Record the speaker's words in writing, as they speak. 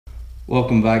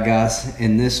Welcome back, guys.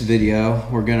 In this video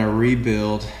we're going to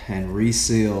rebuild and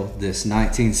reseal this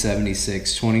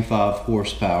 1976 25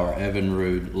 horsepower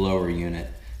Evinrude lower unit.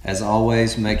 As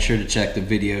always, make sure to check the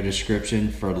video description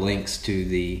for links to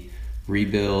the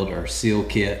rebuild or seal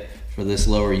kit for this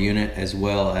lower unit, as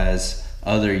well as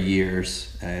other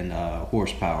years and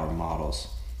horsepower models.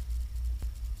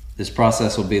 This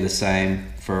process will be the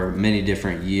same for many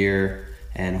different year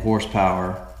and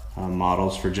horsepower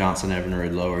models for Johnson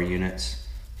Evinrude lower units.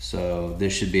 So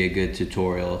this should be a good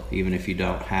tutorial even if you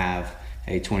don't have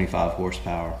a 25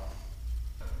 horsepower.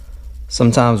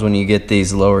 Sometimes when you get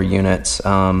these lower units, say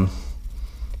I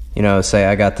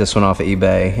got this one off of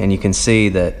eBay, and you can see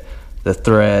that the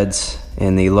threads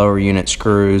in the lower unit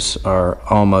screws are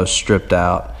almost stripped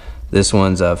out. This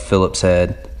one's a Phillips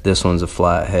head, this one's a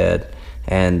flat head,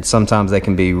 and sometimes they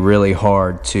can be really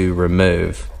hard to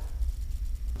remove.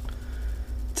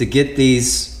 To get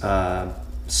these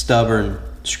stubborn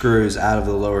screws out of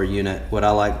the lower unit, what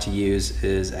I like to use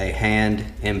is a hand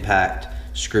impact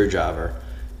screwdriver,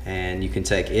 and you can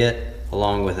take it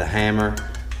along with a hammer,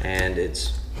 and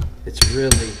it's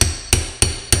really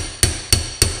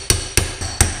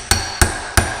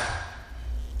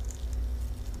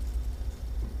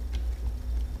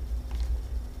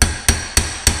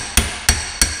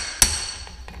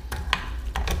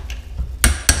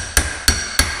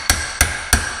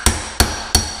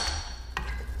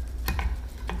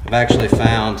I've actually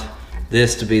found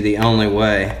this to be the only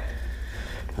way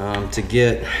to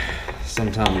get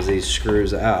sometimes these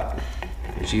screws out,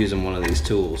 is using one of these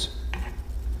tools.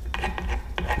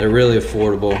 They're really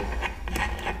affordable,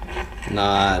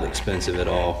 not expensive at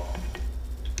all.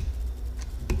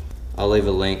 I'll leave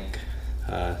a link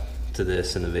to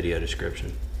this in the video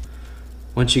description.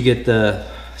 Once you get the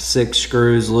 6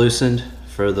 screws loosened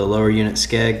for the lower unit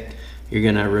skeg, you're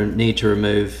going to need to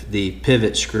remove the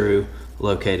pivot screw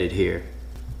located here.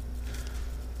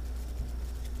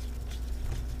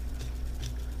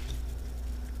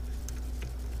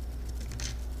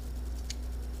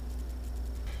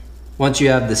 Once you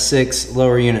have the 6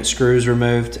 lower unit screws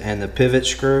removed and the pivot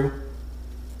screw,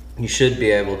 you should be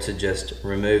able to just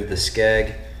remove the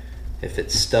skeg if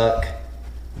it's stuck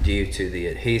due to the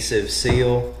adhesive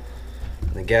seal,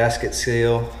 the gasket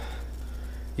seal.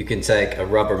 You can take a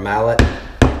rubber mallet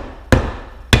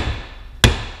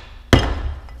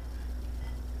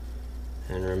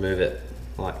and remove it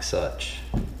like such.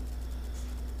 I'm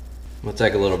gonna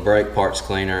take a little brake parts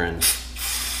cleaner and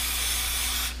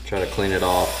try to clean it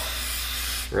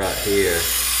off right here.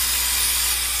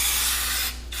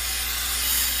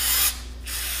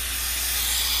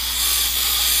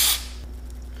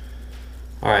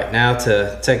 Alright, now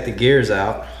to take the gears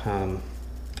out,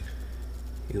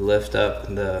 you lift up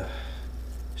the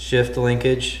shift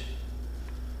linkage.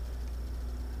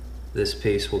 This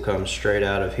piece will come straight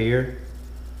out of here.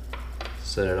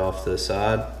 Set it off to the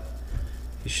side.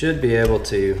 You should be able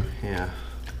to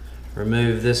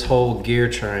remove this whole gear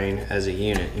train as a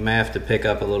unit. You may have to pick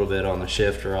up a little bit on the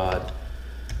shift rod,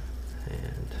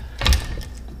 and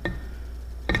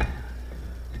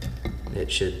it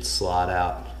should slide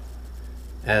out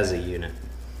as a unit.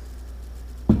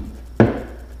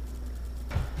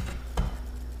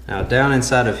 Now down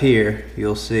inside of here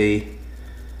you'll see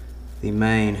the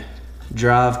main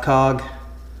drive cog.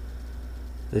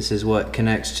 This is what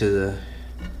connects to the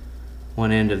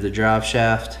one end of the drive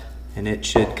shaft, and it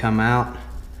should come out.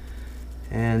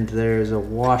 And there's a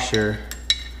washer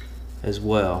as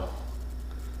well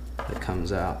that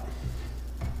comes out.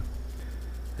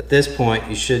 At this point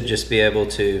you should just be able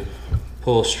to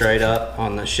pull straight up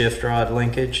on the shift rod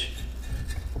linkage,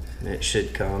 and it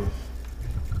should come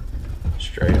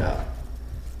straight out.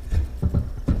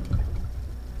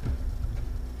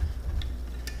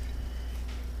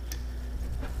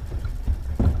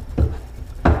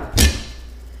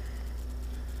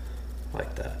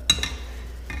 Like that.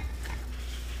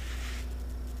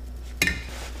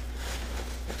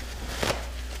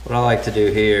 What I like to do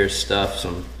here is stuff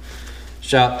some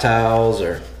shop towels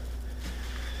or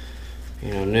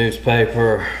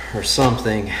newspaper or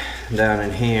something down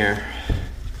in here.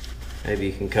 Maybe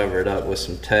you can cover it up with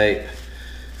some tape.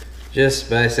 Just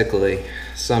basically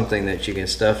something that you can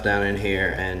stuff down in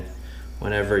here, and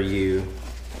whenever you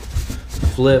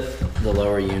flip the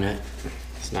lower unit,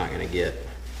 it's not going to get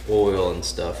oil and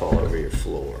stuff all over your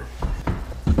floor.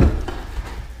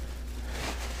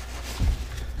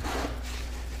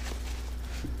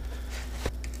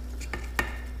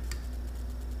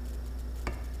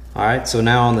 Alright, so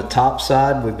now on the top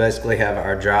side we basically have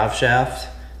our drive shaft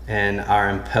and our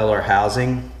impeller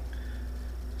housing.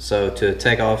 So to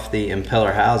take off the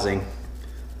impeller housing,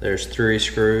 there's 3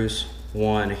 screws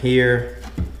one here,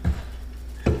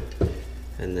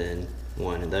 and then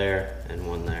one there and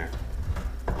one there.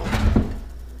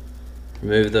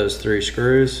 Remove those 3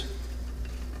 screws,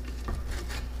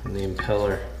 and the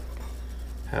impeller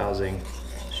housing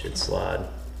should slide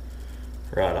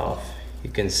right off. You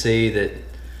can see that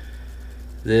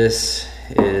this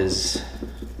is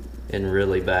in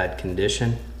really bad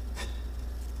condition.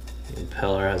 The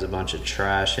impeller has a bunch of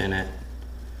trash in it.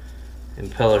 The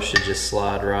impeller should just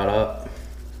slide right up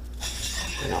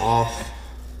and off.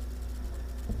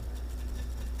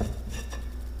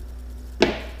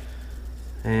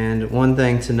 And one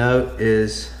thing to note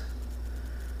is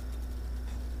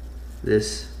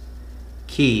this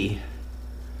key.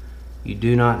 You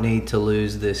do not need to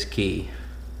lose this key.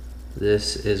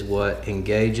 This is what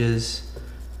engages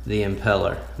the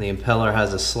impeller. The impeller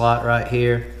has a slot right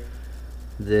here.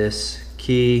 This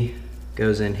key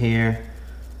goes in here,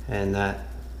 and that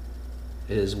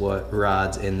is what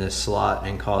rides in this slot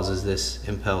and causes this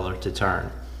impeller to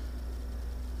turn.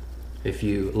 If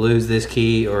you lose this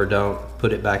key or don't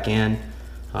put it back in,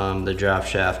 the drive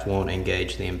shaft won't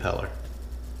engage the impeller.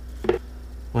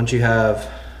 Once you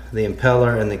have the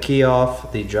impeller and the key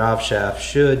off, the drive shaft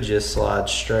should just slide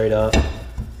straight up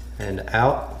and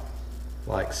out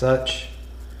like such.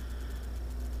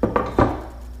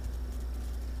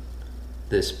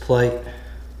 This plate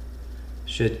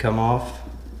should come off.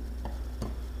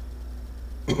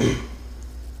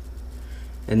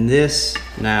 And this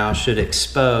now should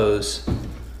expose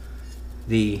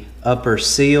the upper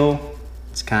seal.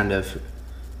 It's kind of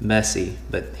messy,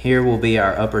 but here will be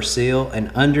our upper seal, and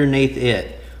underneath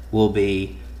it will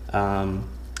be a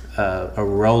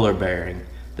roller bearing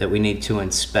that we need to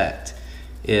inspect.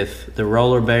 If the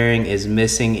roller bearing is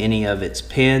missing any of its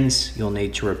pins, you'll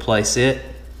need to replace it.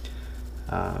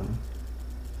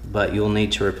 But you'll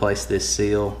need to replace this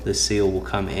seal. This seal will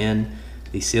come in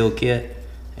the seal kit,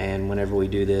 and whenever we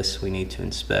do this, we need to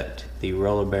inspect the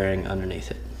roller bearing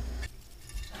underneath it.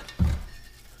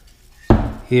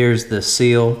 Here's the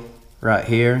seal right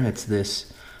here. It's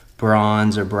this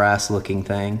bronze or brass looking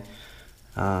thing.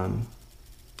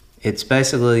 It's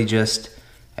basically just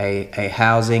a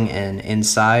housing, and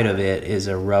inside of it is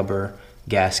a rubber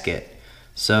gasket.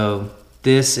 So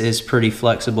this is pretty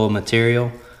flexible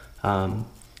material.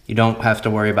 You don't have to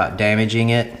worry about damaging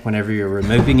it whenever you're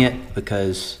removing it,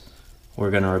 because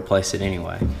we're going to replace it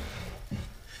anyway.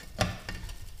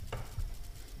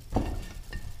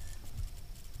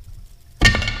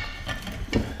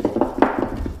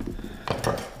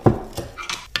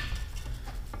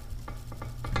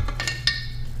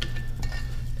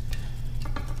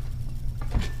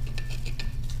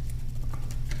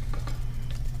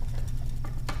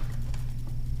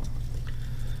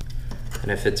 And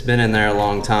if it's been in there a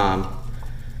long time,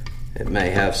 it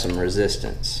may have some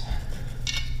resistance.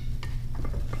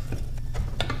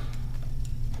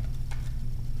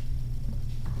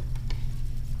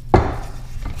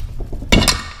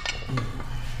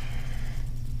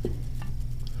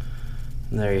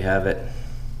 And there you have it,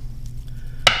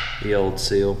 the old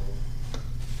seal.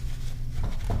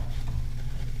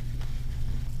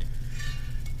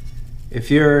 If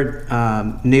your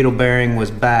needle bearing was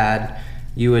bad,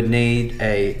 you would need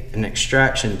an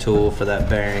extraction tool for that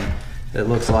bearing that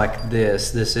looks like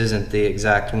this. This isn't the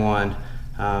exact one.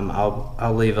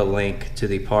 I'll leave a link to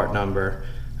the part number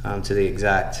to the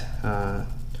exact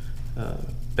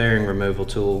bearing removal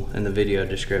tool in the video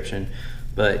description.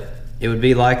 But it would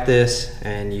be like this,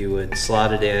 and you would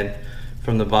slide it in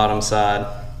from the bottom side,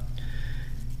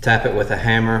 tap it with a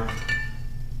hammer,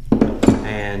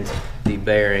 and the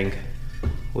bearing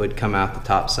would come out the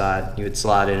top side. You would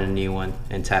slide in a new one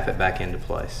and tap it back into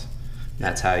place.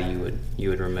 That's how you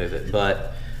would remove it.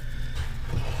 But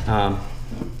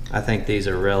I think these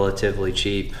are relatively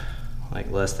cheap, like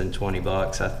less than 20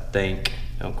 bucks, I think.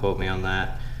 Don't quote me on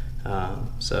that.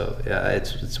 So yeah,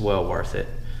 it's well worth it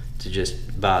to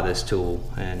just buy this tool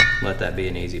and let that be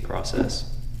an easy process.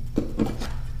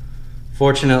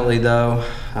 Fortunately though,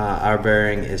 our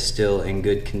bearing is still in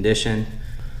good condition.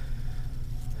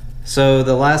 So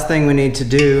the last thing we need to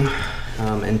do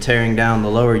in tearing down the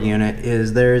lower unit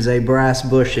is there's a brass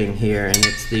bushing here, and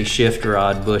it's the shift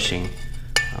rod bushing.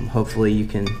 Hopefully you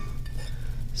can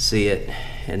see it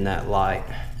in that light.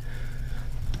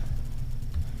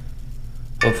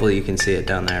 Hopefully you can see it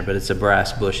down there, but it's a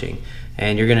brass bushing.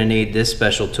 And you're gonna need this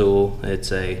special tool.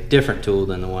 It's a different tool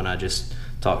than the one I just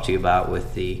talked to you about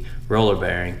with the roller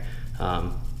bearing.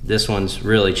 This one's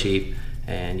really cheap,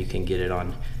 and you can get it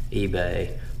on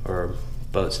eBay or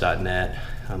boats.net.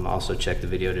 Also check the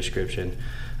video description.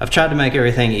 I've tried to make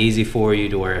everything easy for you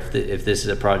to where if this is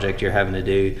a project you're having to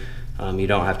do, You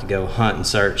don't have to go hunt and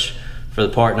search for the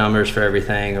part numbers for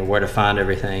everything or where to find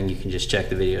everything. You can just check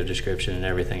the video description and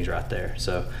everything's right there.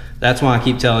 So that's why I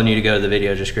keep telling you to go to the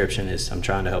video description, is I'm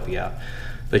trying to help you out.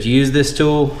 But you use this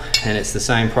tool and it's the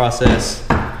same process.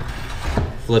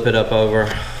 Flip it up over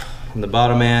on the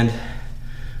bottom end.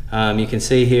 You can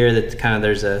see here that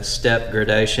there's a step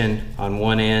gradation on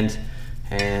one end,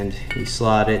 and you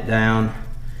slide it down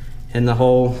in the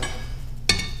hole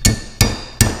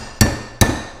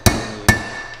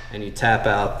and you tap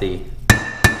out the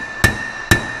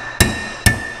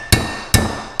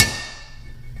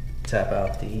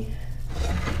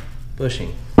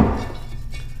bushing.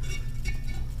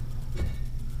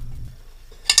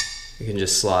 You can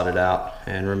just slide it out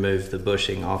and remove the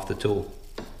bushing off the tool.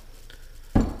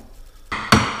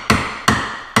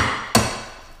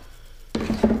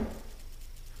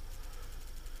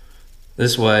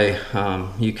 This way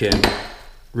you can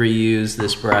reuse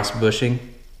this brass bushing.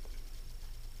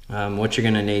 What you're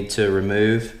going to need to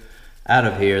remove out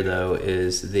of here though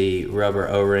is the rubber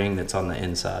O-ring that's on the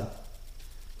inside.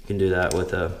 You can do that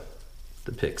with the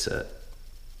pick set.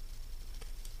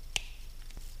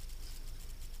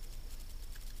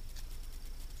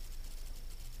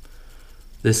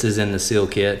 This is in the seal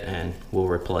kit and we'll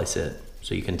replace it,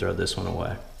 so you can throw this one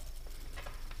away.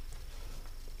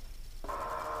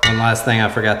 One last thing I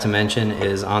forgot to mention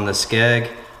is on the skeg,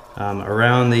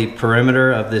 around the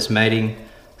perimeter of this mating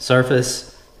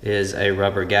surface is a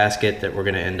rubber gasket that we're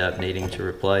going to end up needing to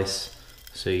replace.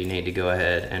 So you need to go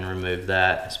ahead and remove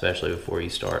that, especially before you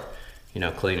start,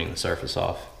 cleaning the surface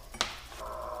off.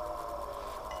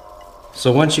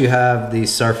 So once you have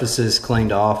these surfaces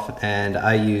cleaned off, and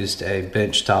I used a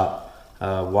bench top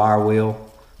wire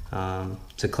wheel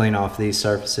to clean off these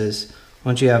surfaces.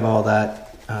 Once you have all that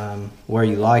where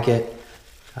you like it,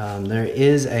 there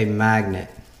is a magnet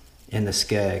in the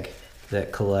skeg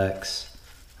that collects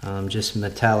just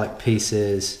metallic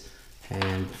pieces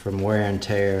and from wear and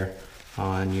tear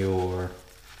on your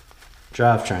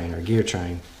drivetrain or gear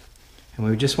train, and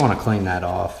we just want to clean that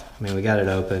off. I mean, we got it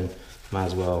open, might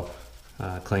as well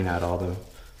clean out all the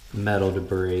metal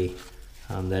debris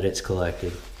that it's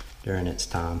collected during its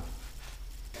time.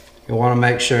 You want to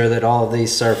make sure that all of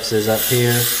these surfaces up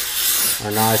here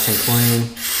are nice and clean,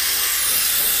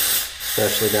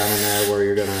 especially down in there where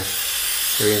you're going to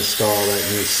reinstall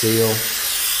that new seal.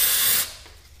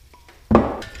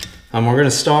 We're going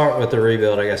to start with the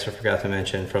rebuild, I guess I forgot to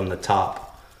mention, from the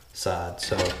top side.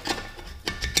 So,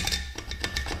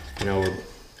 we're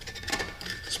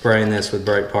spraying this with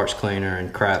brake parts cleaner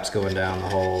and crap's going down the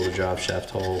hole, the drive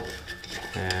shaft hole.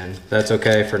 And that's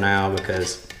okay for now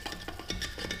because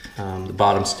the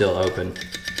bottom's still open.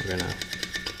 We're going to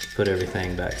put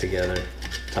everything back together,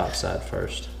 top side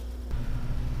first.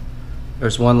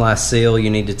 There's one last seal you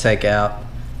need to take out,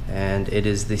 and it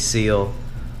is the seal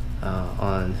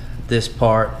on this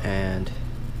part, and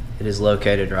it is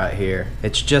located right here.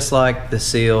 It's just like the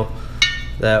seal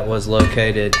that was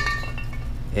located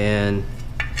in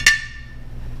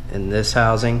this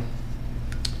housing.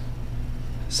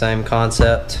 Same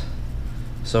concept.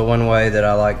 So one way that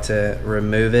I like to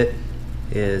remove it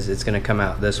is it's going to come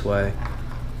out this way.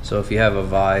 So if you have a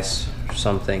vise or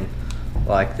something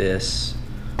like this,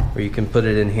 where you can put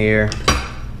it in here,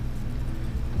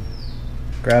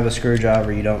 grab a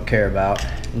screwdriver you don't care about,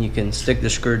 and you can stick the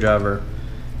screwdriver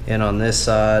in on this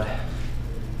side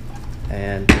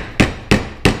and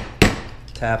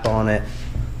tap on it,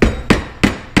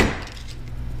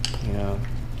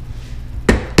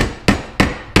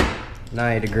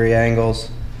 90-degree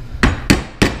angles.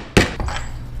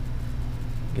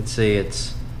 You can see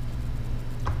it's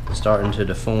starting to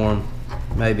deform,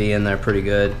 maybe in there pretty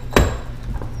good.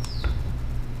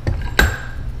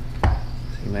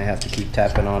 You may have to keep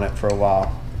tapping on it for a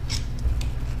while.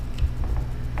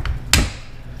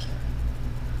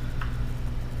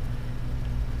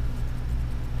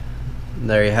 And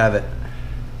there you have it.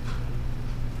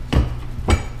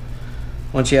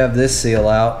 Once you have this seal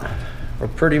out, we're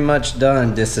pretty much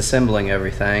done disassembling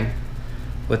everything,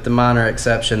 with the minor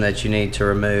exception that you need to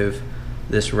remove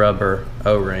this rubber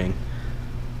O-ring.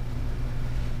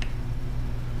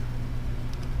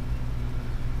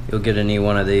 You'll get a new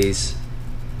one of these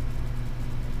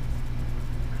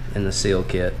in the seal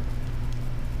kit.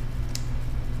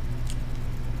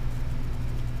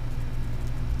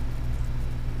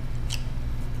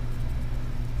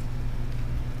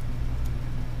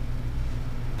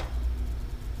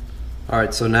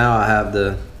 Alright, so now I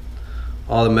have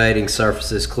all the mating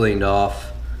surfaces cleaned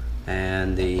off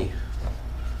and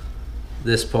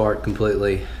this part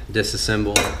completely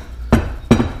disassembled.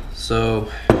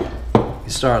 So you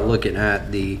start looking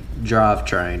at the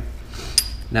drivetrain.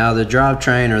 Now the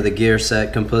drivetrain or the gear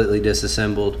set completely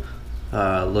disassembled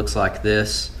looks like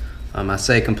this. I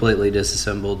say completely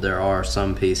disassembled. There are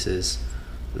some pieces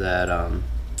that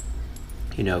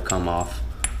you know, come off,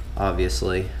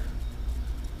 obviously,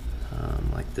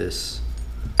 like this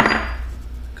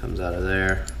comes out of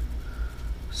there.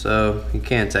 So you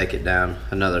can take it down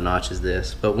another notch as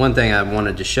this. But one thing I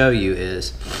wanted to show you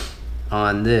is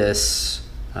on this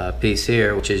piece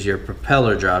here, which is your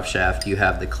propeller drive shaft, you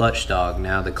have the clutch dog.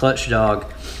 Now the clutch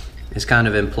dog is kind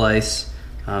of in place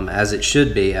as it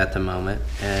should be at the moment,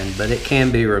 but it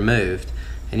can be removed,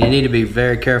 and you need to be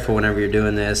very careful whenever you're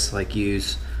doing this. Like,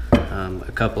 use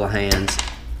a couple of hands,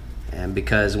 and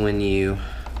because when you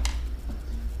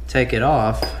take it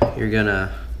off, you're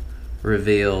gonna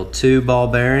reveal 2 ball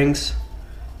bearings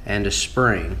and a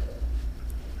spring.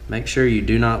 Make sure you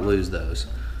do not lose those.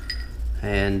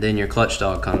 And then your clutch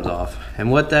dog comes off. And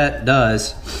what that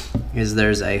does is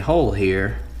there's a hole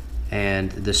here,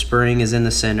 and the spring is in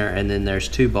the center, and then there's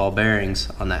 2 ball bearings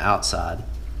on the outside.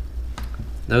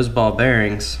 Those ball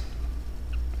bearings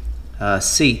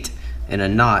seat in a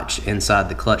notch inside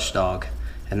the clutch dog,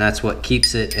 and that's what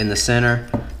keeps it in the center.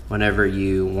 Whenever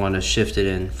you want to shift it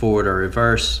in forward or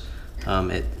reverse,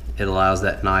 it allows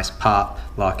that nice pop,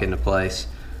 lock into place,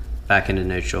 back into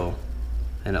neutral,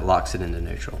 and it locks it into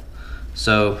neutral.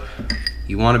 So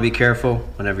you want to be careful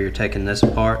whenever you're taking this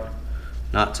apart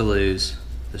not to lose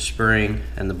the spring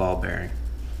and the ball bearing.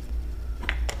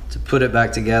 To put it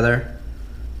back together,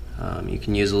 you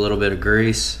can use a little bit of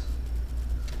grease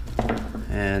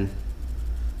and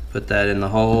put that in the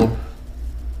hole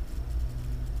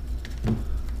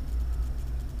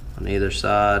on either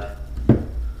side.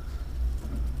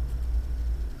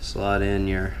 Slide in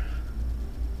your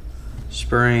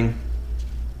spring,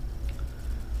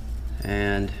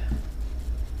 and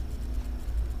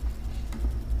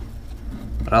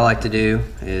what I like to do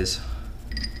is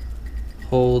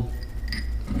hold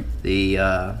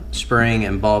the spring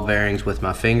and ball bearings with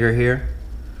my finger here.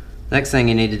 Next thing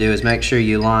you need to do is make sure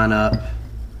you line up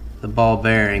the ball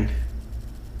bearing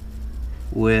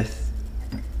with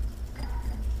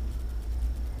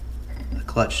the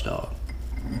clutch dog.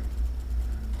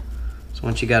 So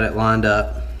once you got it lined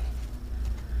up,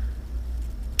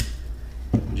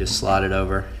 just slide it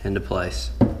over into place.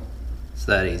 It's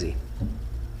that easy.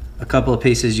 A couple of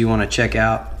pieces you want to check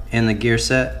out in the gear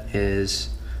set is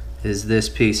this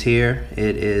piece here.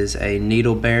 It is a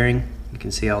needle bearing. You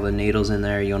can see all the needles in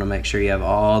there. You want to make sure you have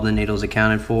all the needles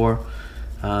accounted for.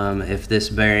 If this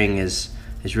bearing is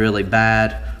really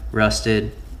bad,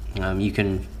 rusted, you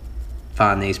can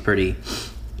find these pretty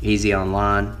easy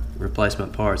online.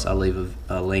 Replacement parts, I'll leave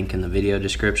a link in the video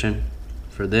description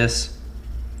for this.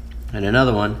 And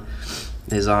another one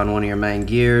is on one of your main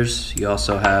gears. You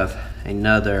also have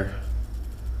another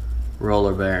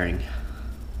roller bearing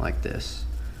like this,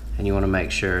 and you want to make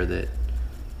sure that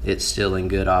it's still in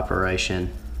good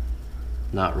operation,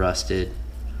 not rusted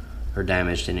or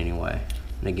damaged in any way.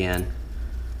 And again,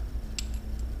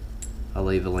 I'll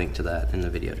leave a link to that in the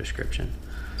video description.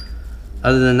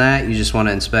 Other than that, you just want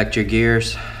to inspect your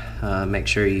gears, make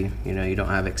sure you don't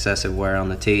have excessive wear on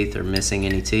the teeth or missing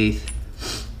any teeth.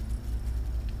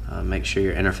 Make sure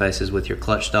your interfaces with your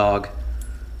clutch dog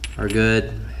are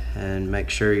good, and make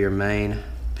sure your main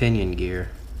pinion gear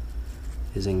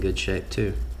is in good shape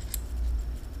too.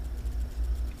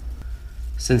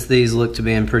 Since these look to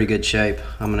be in pretty good shape,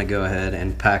 I'm going to go ahead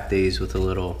and pack these with a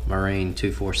little Marine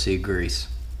 2,4-C grease.